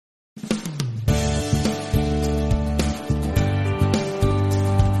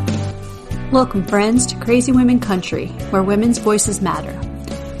Welcome, friends, to Crazy Women Country, where women's voices matter.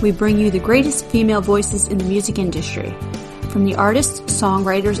 We bring you the greatest female voices in the music industry, from the artists,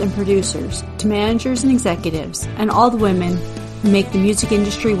 songwriters, and producers, to managers and executives, and all the women who make the music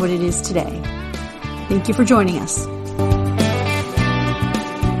industry what it is today. Thank you for joining us.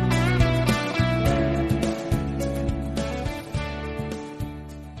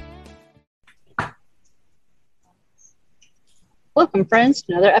 Welcome, friends,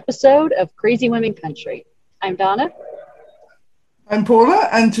 to another episode of Crazy Women Country. I'm Donna. I'm Paula,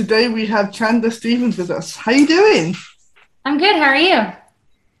 and today we have Chanda Stevens with us. How are you doing? I'm good. How are you?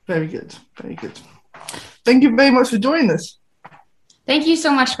 Very good. Very good. Thank you very much for joining us. Thank you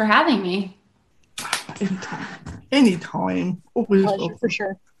so much for having me. Anytime. Anytime. Always Pleasure, welcome. for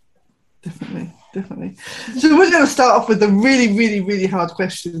sure. Definitely. So we're going to start off with a really hard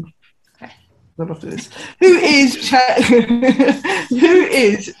question. Okay. Right after this. Who is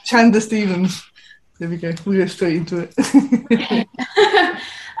Chanda Stevens? There we go. We'll go straight into it.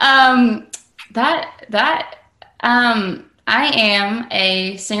 I am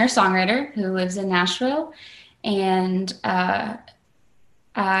a singer-songwriter who lives in Nashville, and I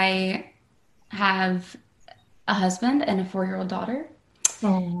have a husband and a 4-year-old daughter.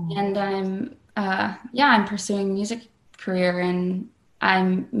 Oh. And I'm pursuing a music career, and I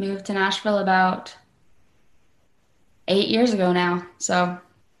moved to Nashville about 8 years ago now. So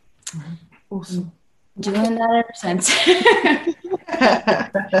Awesome. Doing that ever since.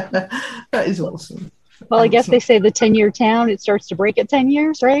 That is awesome. Well, I guess they say the 10-year town, it starts to break at 10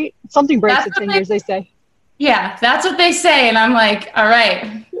 years, right? Something breaks at 10 years, they say. Yeah, that's what they say. And I'm like, all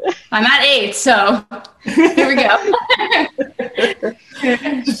right, I'm at 8, so here we go.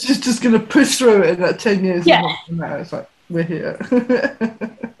 just going to push through it in that 10 years. Yeah. No, it's like, we're here.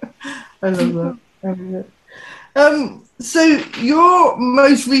 I love that. So your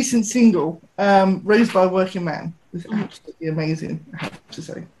most recent single, Raised by a Working Man, is absolutely amazing, I have to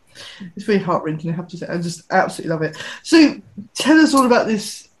say. It's very heart-wrenching, I have to say. I just absolutely love it. So tell us all about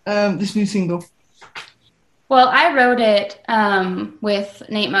this new single. Well, I wrote it with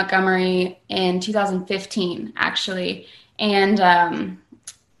Nate Montgomery in 2015, actually. And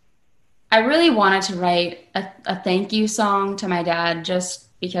I really wanted to write a thank you song to my dad, just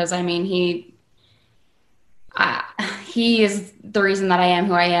because, I mean, he is the reason that I am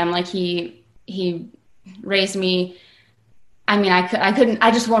who I am. Like, he raised me. I mean,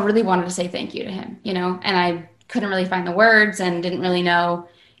 I just really wanted to say thank you to him, you know, and I couldn't really find the words and didn't really know,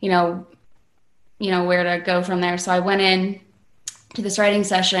 where to go from there. So I went in to this writing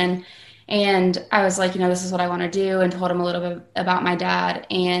session, and I was like, this is what I want to do, and told him a little bit about my dad.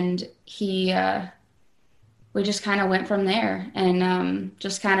 And we just kind of went from there, and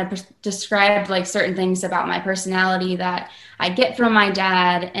just kind of described like certain things about my personality that I get from my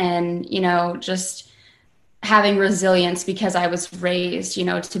dad, and, just having resilience because I was raised,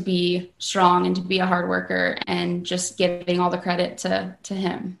 to be strong and to be a hard worker, and just giving all the credit to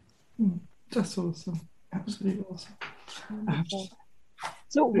him. That's awesome. Absolutely awesome.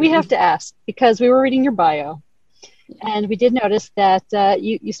 So we have to ask, because we were reading your bio, and we did notice that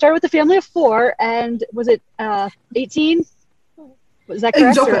you started with a family of 4, and was it 18? Was that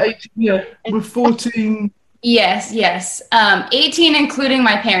correct? Exactly, 18, yeah. We're 14. Yes. 18, including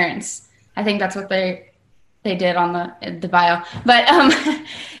my parents. I think that's what they did on the bio. But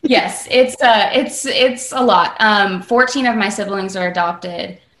yes, it's a lot. 14 of my siblings are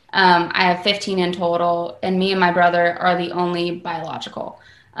adopted. I have 15 in total, and me and my brother are the only biological.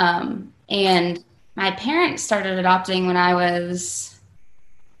 And my parents started adopting when I was,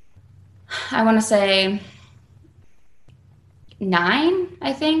 I want to say 9,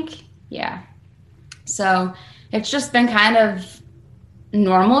 I think. Yeah. So it's just been kind of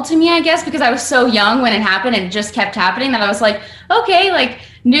normal to me, I guess, because I was so young when it happened, and it just kept happening, that I was like, okay, like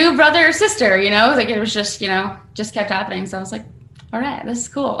new brother or sister, like it was just, just kept happening. So I was like, all right, this is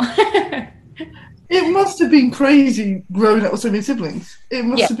cool. It must have been crazy growing up with so many siblings. It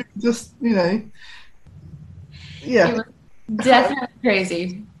must have been just, Yeah. It was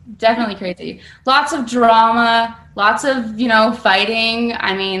definitely crazy. Lots of drama, lots of, fighting.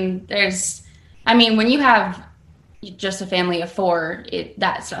 I mean, when you have just a family of 4,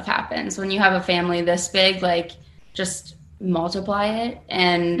 that stuff happens. When you have a family this big, like, just multiply it,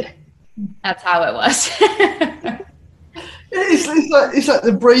 and that's how it was. It's like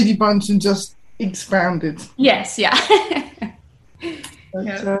the Brady Bunch and just expanded. Yes, yeah.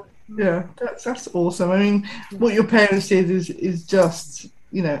 That's awesome. I mean, what your parents did is just,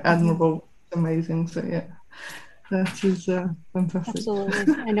 admirable, amazing. So yeah, that is fantastic.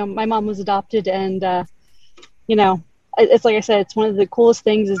 Absolutely. I know my mom was adopted, and it's like I said, it's one of the coolest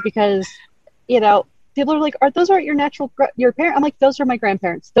things is because people are like, those aren't your your parents? I'm like, those are my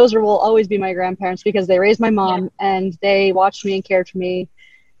grandparents. Those will always be my grandparents because they raised my mom and they watched me and cared for me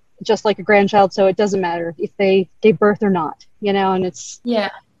just like a grandchild. So it doesn't matter if they gave birth or not, and it's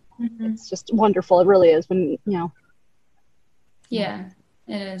it's just wonderful. It really is when, Yeah,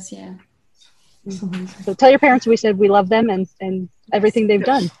 it is. Yeah. So tell your parents we said we love them and everything they've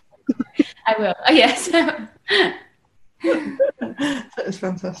done. I will. Yes. That is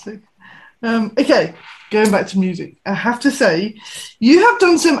fantastic. Okay, going back to music, I have to say, you have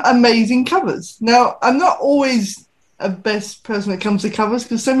done some amazing covers. Now, I'm not always a best person when it comes to covers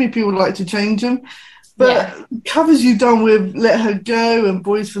because so many people like to change them, but covers you've done with Let Her Go and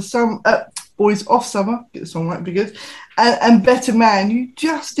Boys Off Summer, get the song right, be good, and Better Man, you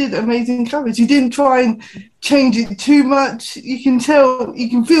just did amazing covers. You didn't try and change it too much. You can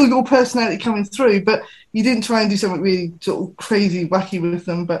feel your personality coming through, but you didn't try and do something really sort of crazy, wacky with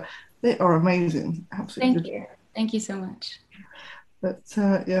them, but they are amazing. Absolutely. Thank you so much. But it's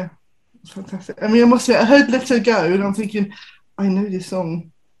fantastic. I mean, I must admit, I heard Let Her Go and I'm thinking, I know this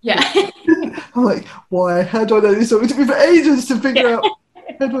song. Yeah. I'm like, why? How do I know this song? It took me for ages to figure out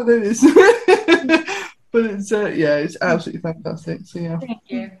how do I know this. But it's it's absolutely fantastic. So yeah. Thank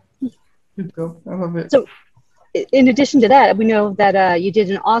you. Good job. I love it. So in addition to that, we know that you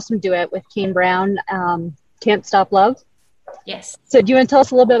did an awesome duet with Kane Brown, Can't Stop Love. Yes. So do you want to tell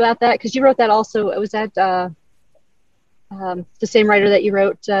us a little bit about that? Because you wrote that also. It was that the same writer that you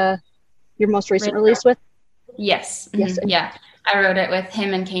wrote your most recent release with? Yes. Yes. Mm-hmm. Yeah. I wrote it with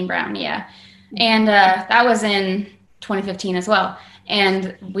him and Kane Brown. Yeah. And that was in 2015 as well.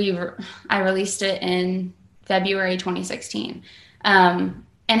 And I released it in February 2016. And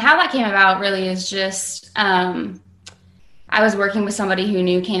how that came about really is just I was working with somebody who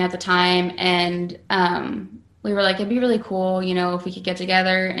knew Kane at the time, and we were like, it'd be really cool, if we could get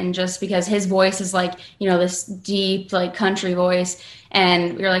together. And just because his voice is like, this deep, like country voice.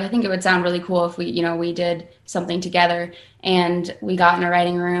 And we were like, I think it would sound really cool if we did something together. And we got in a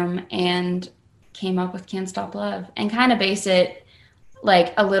writing room and came up with Can't Stop Love and kind of base it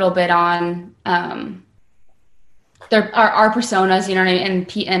like a little bit on our personas, you know what I mean?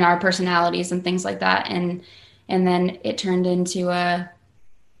 And our personalities and things like that. And then it turned into a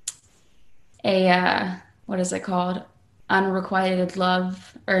what is it called? Unrequited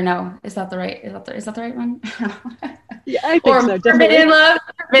love, or no? Is that the right one? Yeah, I think or so. Forbidden love.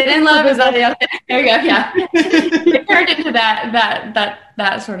 Forbidden love is that? Yeah. There we go. Yeah. It turned into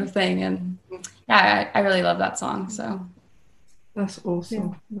that sort of thing, and yeah, I really love that song. So that's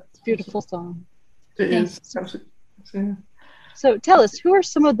awesome. Yeah, it's a beautiful song. It is. Absolutely. Yeah. So tell us, who are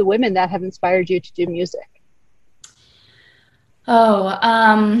some of the women that have inspired you to do music?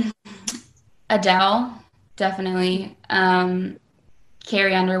 Oh, Adele. Definitely.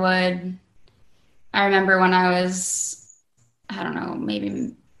 Carrie Underwood. I remember when I was, I don't know,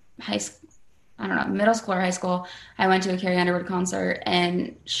 maybe middle school or high school, I went to a Carrie Underwood concert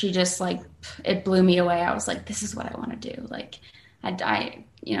and she just it blew me away. I was like, this is what I want to do. Like,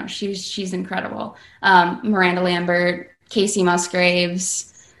 she's incredible. Miranda Lambert, Casey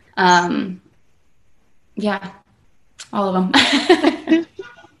Musgraves. Yeah, all of them.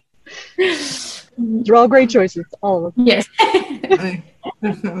 They're all great choices, all of them. Yes.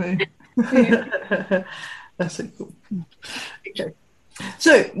 Definitely. That's so cool. Okay.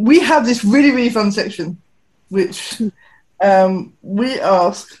 So we have this really, really fun section, which we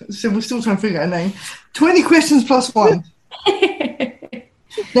ask, so we're still trying to figure out a name, 20 questions plus one.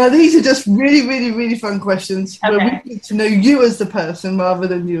 Now, these are just really, really, really fun questions where we get to know you as the person rather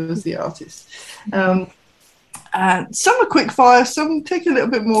than you as the artist. And some are quick fire, some take a little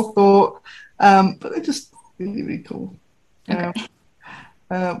bit more thought, but they're just really, really cool. Okay.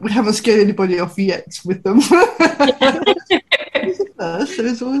 We haven't scared anybody off yet with them. It's a first, so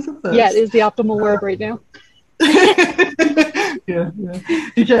it's always a first. Yeah, it is the optimal word right now. Yeah.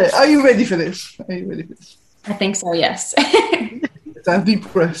 Okay, are you ready for this? I think so, yes. Down deep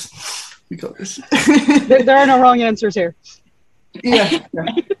breaths. We got this. There are no wrong answers here. Yeah.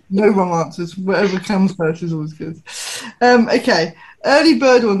 No wrong answers. Whatever comes first is always good. Okay, early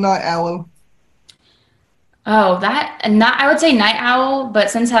bird or night owl? Oh, I would say night owl,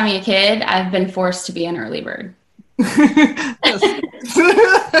 but since having a kid, I've been forced to be an early bird.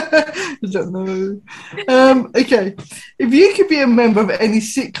 Okay, if you could be a member of any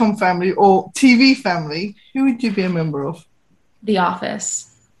sitcom family or TV family, who would you be a member of? The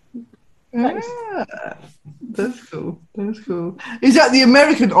Office. Nice. That's cool. Is that the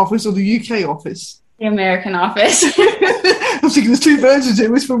American Office or the UK Office? The American Office. I'm thinking there's two versions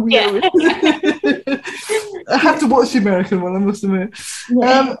here. Which one we go with? I have to watch the American one, I must admit.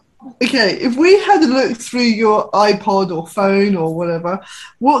 Okay, if we had a look through your iPod or phone or whatever,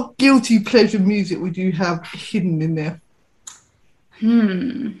 what guilty pleasure music would you have hidden in there?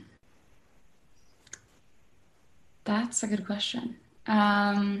 That's a good question.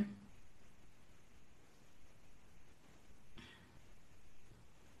 I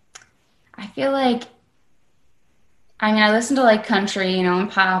feel like, I mean, I listen to like country, you know, and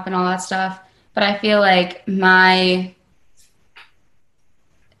pop and all that stuff, but I feel like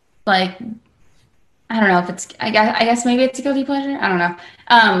like, I don't know if it's, I guess maybe it's a guilty pleasure. I don't know.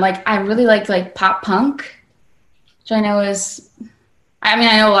 Like I really like pop punk, which I know is, I mean,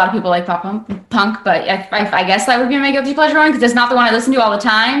 I know a lot of people like pop punk, but I guess that would be my guilty pleasure one because it's not the one I listen to all the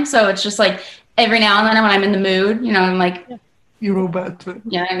time. So it's just like every now and then when I'm in the mood, you know, I'm like, you're all bad to it.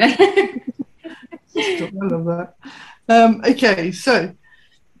 Yeah. I love that. Okay, so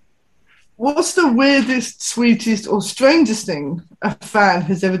what's the weirdest, sweetest, or strangest thing a fan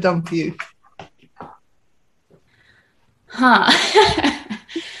has ever done for you?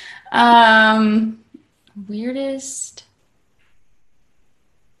 Weirdest,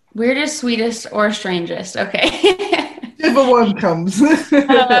 sweetest, or strangest. Okay. Whichever one comes.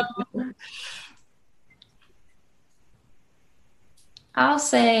 I'll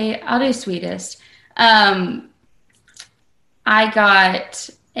do sweetest. I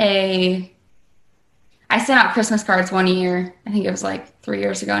sent out Christmas cards one year. I think it was like 3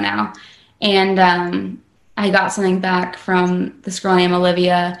 years ago now. And I got something back from this girl named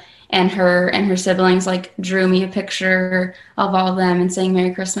Olivia, and her siblings like drew me a picture of all of them and saying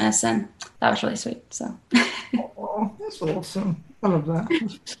Merry Christmas, and that was really sweet. So oh, that's awesome. I love that.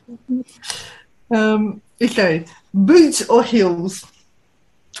 Okay, boots or heels?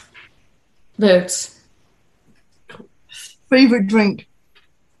 Boots. Cool. Favorite drink?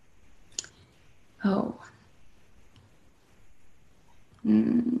 Oh.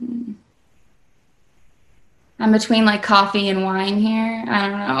 I'm between like coffee and wine here. I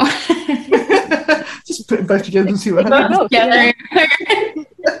don't know. Just put it both together and see what happens.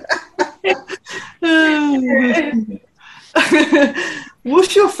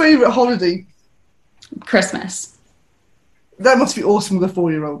 What's your favorite holiday? Christmas. That must be awesome with a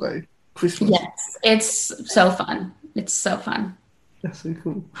 4-year-old though. Christmas. Yes, it's so fun. It's so fun. That's so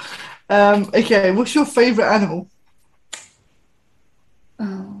cool. Okay, what's your favorite animal?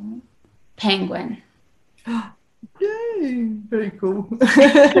 Oh, penguin. Yay, very cool.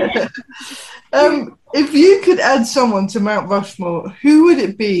 If you could add someone to Mount Rushmore, who would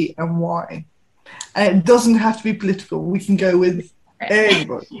it be and why? And it doesn't have to be political. We can go with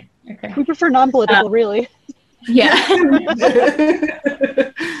anybody. Okay. We prefer non-political, really. Yeah.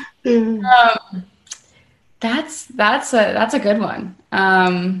 That's a good one.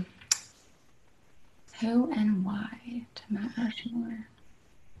 Who and why to Mount Rushmore?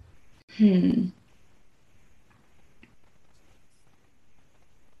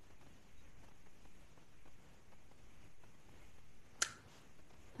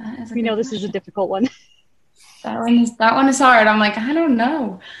 We know this is a difficult one. That one is hard. I'm like, I don't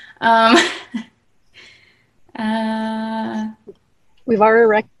know. We've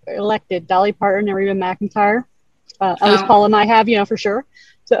already elected Dolly Parton and Reba McEntire. Elvis Paul and I have, for sure.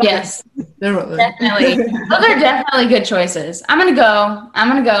 So. Yes, definitely. Those are definitely good choices. I'm gonna go.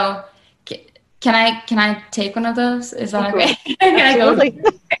 Can I take one of those? Is that okay? Can Absolutely.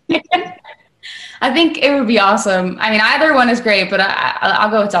 I go? I think it would be awesome. I mean, either one is great, but I'll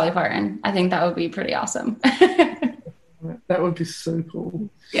go with Dolly Parton. I think that would be pretty awesome. That would be so cool.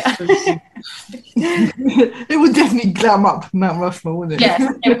 Yeah. So cool. It would definitely glam up Mount Rushmore, wouldn't it? Yes,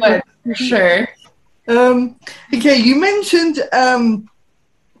 it would, for sure. Okay, you mentioned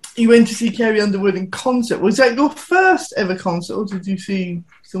you went to see Carrie Underwood in concert. Was that your first ever concert, or did you see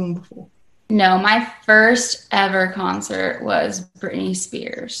someone before? No, my first ever concert was Britney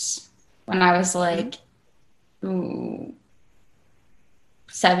Spears when I was like 7.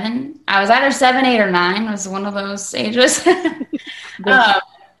 I was either 7, 8, or 9. It was one of those ages.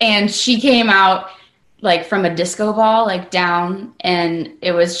 And she came out like from a disco ball, like down, and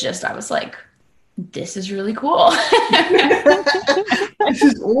it was just, I was like, this is really cool. This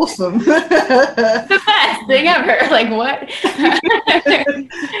is awesome. The best thing ever. Like, what?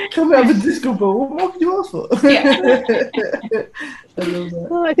 Come out of a disco ball. What could you ask for? Yeah. I love that.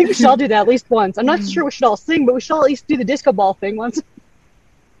 Well, I think we should all do that at least once. I'm not sure we should all sing, but we should all at least do the disco ball thing once.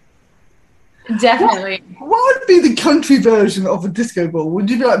 Definitely. What would be the country version of a disco ball? Would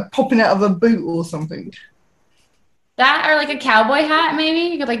you be like popping out of a boot or something? That or like a cowboy hat, maybe?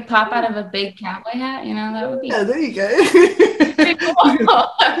 You could like pop out of a big cowboy hat, that would be. Yeah, there you go. Pretty cool.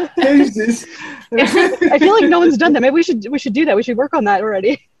 Who's this? I feel like no one's done that. Maybe we should do that. We should work on that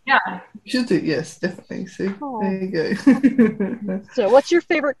already. Yeah. Should do, yes, definitely. See, Aw. there you go. So, what's your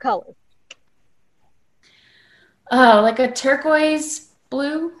favorite color? Oh, like a turquoise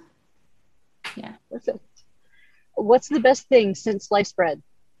blue. Yeah. Perfect. What's the best thing since sliced bread?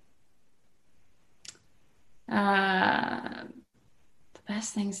 The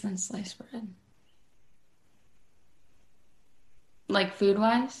best thing since sliced bread. Like food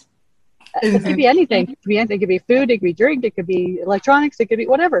wise? It could be anything. It could be anything. It could be food. It could be drink. It could be electronics. It could be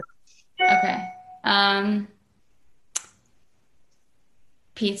whatever. Okay.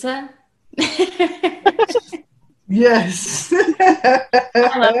 Pizza. Yes.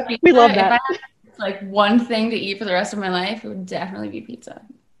 I love pizza. We love If that. I had, like one thing to eat for the rest of my life, it would definitely be pizza.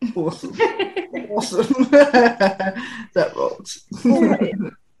 Awesome. Awesome. That rocks.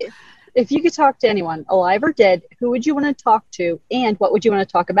 If you could talk to anyone, alive or dead, who would you want to talk to, and what would you want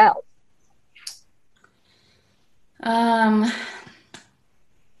to talk about?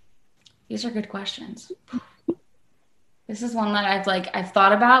 These are good questions. This is one that I've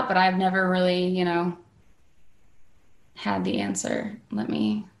thought about, but I've never really, had the answer.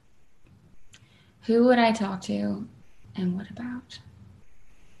 Who would I talk to and what about?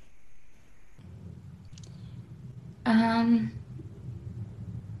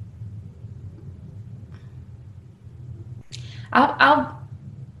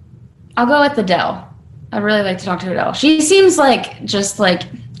 I'll go with Adele. I'd really like to talk to Adele. She seems like just like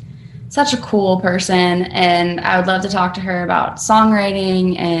such a cool person, and I would love to talk to her about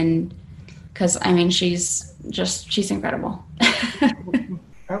songwriting, and because she's incredible.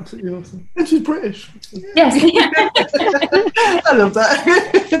 Absolutely awesome. And she's British. Yes. I love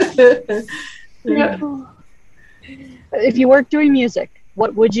that. Yeah. If you weren't doing music,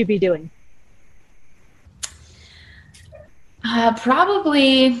 what would you be doing? I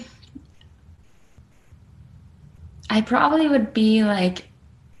probably would be like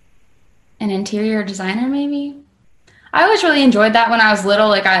an interior designer, maybe. I always really enjoyed that when I was little.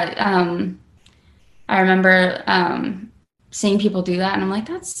 Like I remember seeing people do that, and I'm like,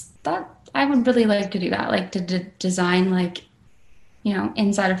 that I would really like to do that, like to design like,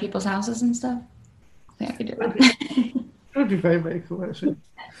 inside of people's houses and stuff. I think I could do that. That would be very, very cool, actually.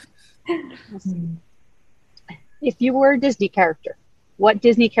 If you were a Disney character, what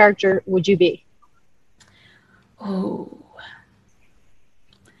Disney character would you be? Oh,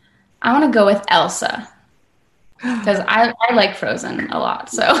 I want to go with Elsa because I like Frozen a lot.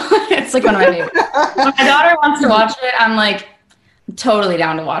 So it's like one of my favorites. When my daughter wants to watch it, I'm like totally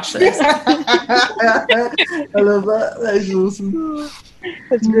down to watch this. I love that. That is awesome.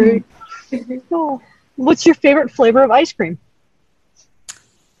 That's great. Oh. What's your favorite flavor of ice cream?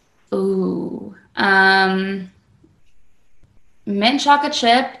 Ooh, mint chocolate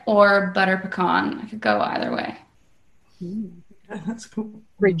chip or butter pecan. I could go either way. Yeah, that's cool.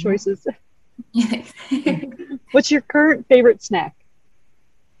 Great choices. What's your current favorite snack?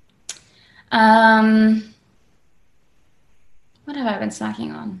 What have I been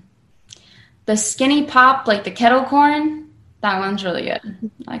snacking on? The Skinny Pop, like the kettle corn. That one's really good.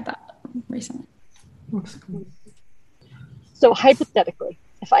 I like that recently. That's cool. So hypothetically,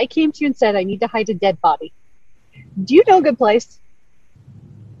 if I came to you and said I need to hide a dead body, do you know a good place?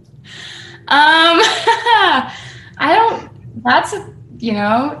 I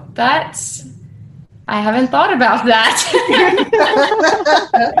haven't thought about that.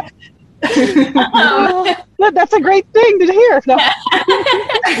 That's a great thing to hear. No.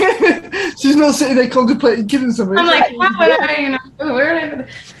 She's not sitting there contemplating killing somebody. I'm like, how would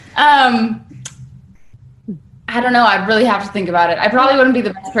I don't know. I'd really have to think about it. I probably wouldn't be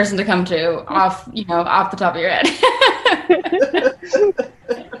the best person to come to off the top of your head.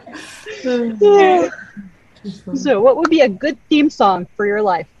 So what would be a good theme song for your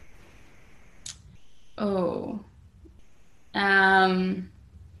life? Oh. I'm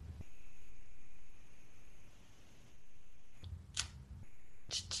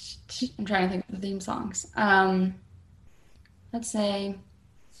trying to think of the theme songs. Let's say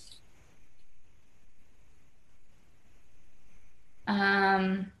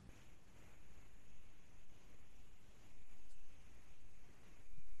I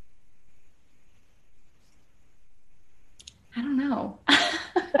don't know.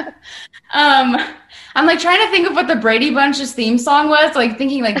 I'm like trying to think of what the Brady Bunch's theme song was, like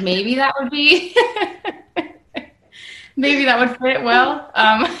thinking like maybe that would be maybe that would fit well.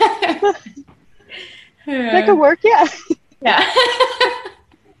 That could work, yeah. Yeah.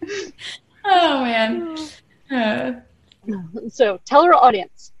 Oh man. So tell our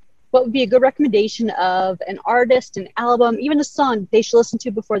audience, what would be a good recommendation of an artist, an album, even a song they should listen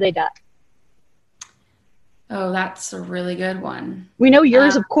to before they die? Oh, that's a really good one. We know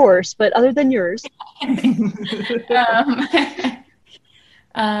yours, of course, but other than yours.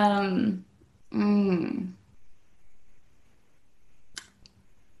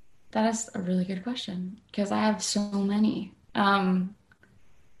 That is a really good question because I have so many.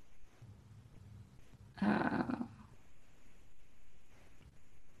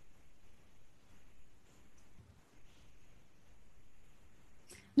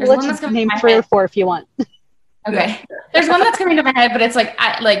 Let's name 3 or 4 if you want. Okay. There's one that's coming to my head, but it's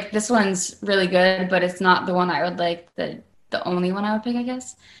like this one's really good, but it's not the one I would like, the only one I would pick, I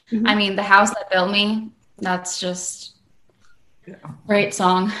guess. Mm-hmm. I mean, The House That Built Me, that's just great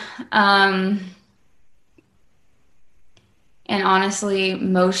song. And honestly,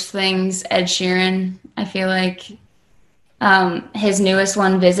 most things Ed Sheeran, I feel like his newest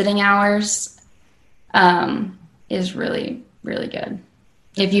one, Visiting Hours, is really, really good.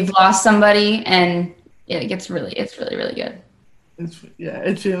 If you've lost somebody, and it's really, really good.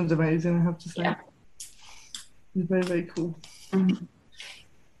 Ed Sheeran's amazing, I have to say. Yeah. He's very, very cool. Mm-hmm.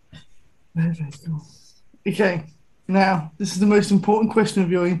 Very, very cool. Okay, now, this is the most important question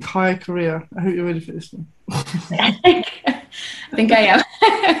of your entire career. I hope you're ready for this one. I think I am.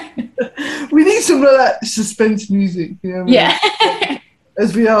 We need some of that suspense music. You know, yeah.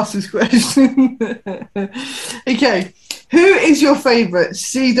 As we ask this question. Okay, who is your favourite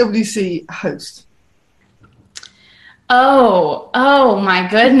CWC host? Oh my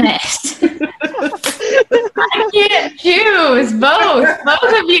goodness. I can't choose both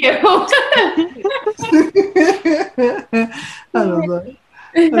of you. I love that.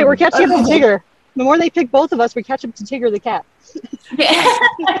 Hey, we're catching up to Tigger. The more they pick both of us, we catch up to Tigger the cat.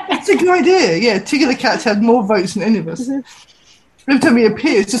 That's a good idea. Yeah, Tigger the cat's had more votes than any of us. Every time he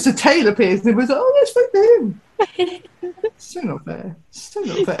appears, just a tail appears, and everyone's like, oh, let's vote for him. Still not fair.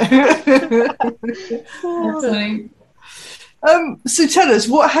 Absolutely. So tell us,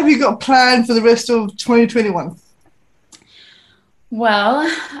 what have you got planned for the rest of 2021? Well,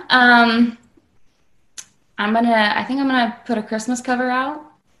 I think I'm gonna put a Christmas cover out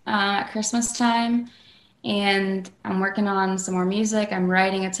at Christmas time, and I'm working on some more music. I'm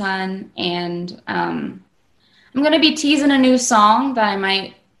writing a ton, and I'm gonna be teasing a new song that I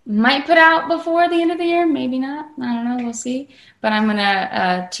might put out before the end of the year, maybe not. I don't know, we'll see. But I'm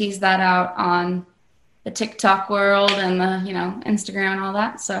gonna tease that out on the TikTok world and the Instagram and all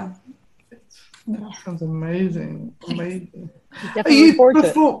that. So that sounds amazing. Definitely forward to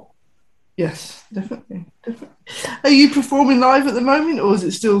it. Yes, definitely. Are you performing live at the moment, or is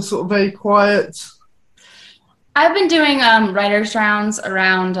it still sort of very quiet? I've been doing writers' rounds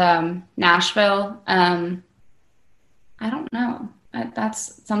around Nashville. I don't know.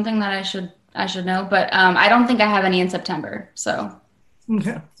 That's something that I should know, but I don't think I have any in September. So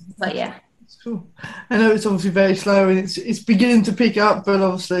okay, but yeah. Cool. I know it's obviously very slow and it's beginning to pick up, but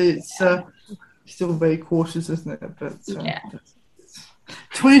obviously it's still very cautious, isn't it? But yeah.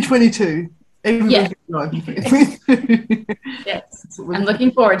 2022. Everybody's live. Yes, I'm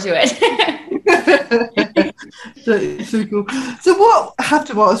looking forward to it. So cool. So what I have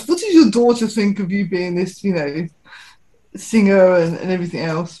to ask, what does your daughter think of you being this, singer and everything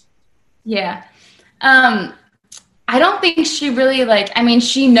else? Yeah. I don't think she really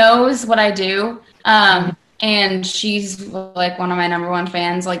she knows what I do. And she's like one of my number one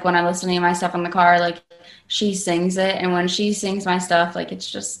fans. Like when I listen to my stuff in the car, like she sings it. And when she sings my stuff, like it's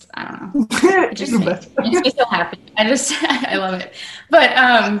just, I don't know. It just makes me so happy. I love it. But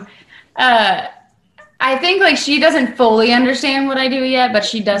I think like she doesn't fully understand what I do yet, but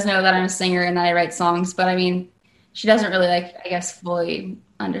she does know that I'm a singer and that I write songs. But I mean, she doesn't really fully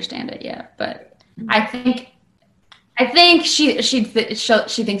understand it yet. But I think she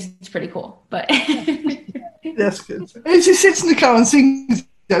thinks it's pretty cool, but that's good. And she sits in the car and sings.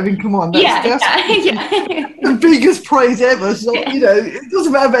 I mean, come on, that's the biggest praise ever. So it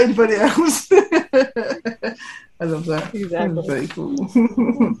doesn't matter about anybody else. I love that. Exactly. That's very cool.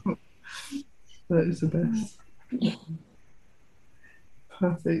 That is the best. Yeah.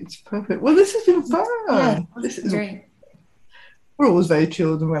 Perfect. Well, this has been fun. Yeah, this is great. We're always very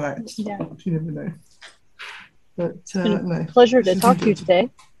chilled and relaxed. Yeah. You never know. But no. Pleasure to talk to you today.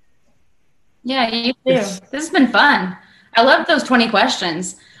 Yeah, you too. Yes. This has been fun. I love those 20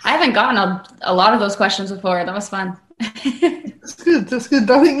 questions. I haven't gotten a lot of those questions before. That was fun. That's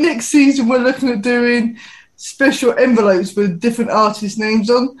good. I think next season we're looking at doing special envelopes with different artists' names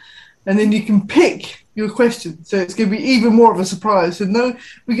on, and then you can pick your question. So it's going to be even more of a surprise. So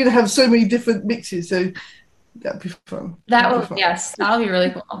we're going to have so many different mixes. So That'd be fun. Yes, that would be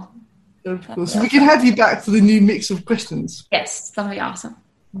really cool. So we can have you back for the new mix of questions. Yes, that'll be awesome.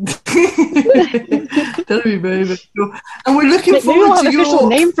 That'd be very, very cool. And we're looking Maybe forward we'll have to an official your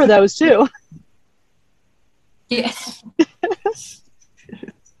name for those too. Yes.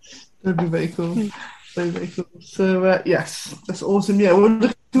 That'd be very cool. Very, very cool. So yes, that's awesome. Yeah, we're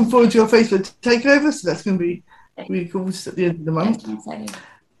looking forward to your Facebook takeover. So that's going to be really cool. Just at the end of the month. I'm excited.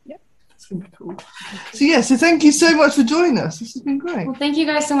 It's going to be cool. So yeah, so thank you so much for joining us. This has been great. Well, thank you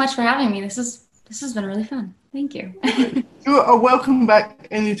guys so much for having me. This has been really fun. Thank you. You are welcome back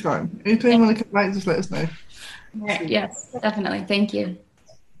anytime. Anytime you want to come back, just let us know. Right. Yes, definitely. Thank you.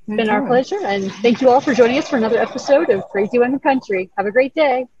 It's been our pleasure, and thank you all for joining us for another episode of Crazy Women Country. Have a great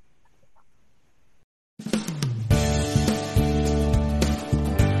day.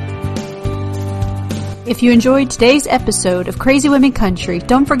 If you enjoyed today's episode of Crazy Women Country,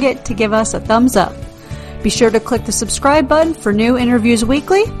 don't forget to give us a thumbs up. Be sure to click the subscribe button for new interviews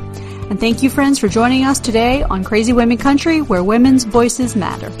weekly. And thank you, friends, for joining us today on Crazy Women Country, where women's voices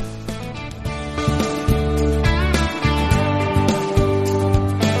matter.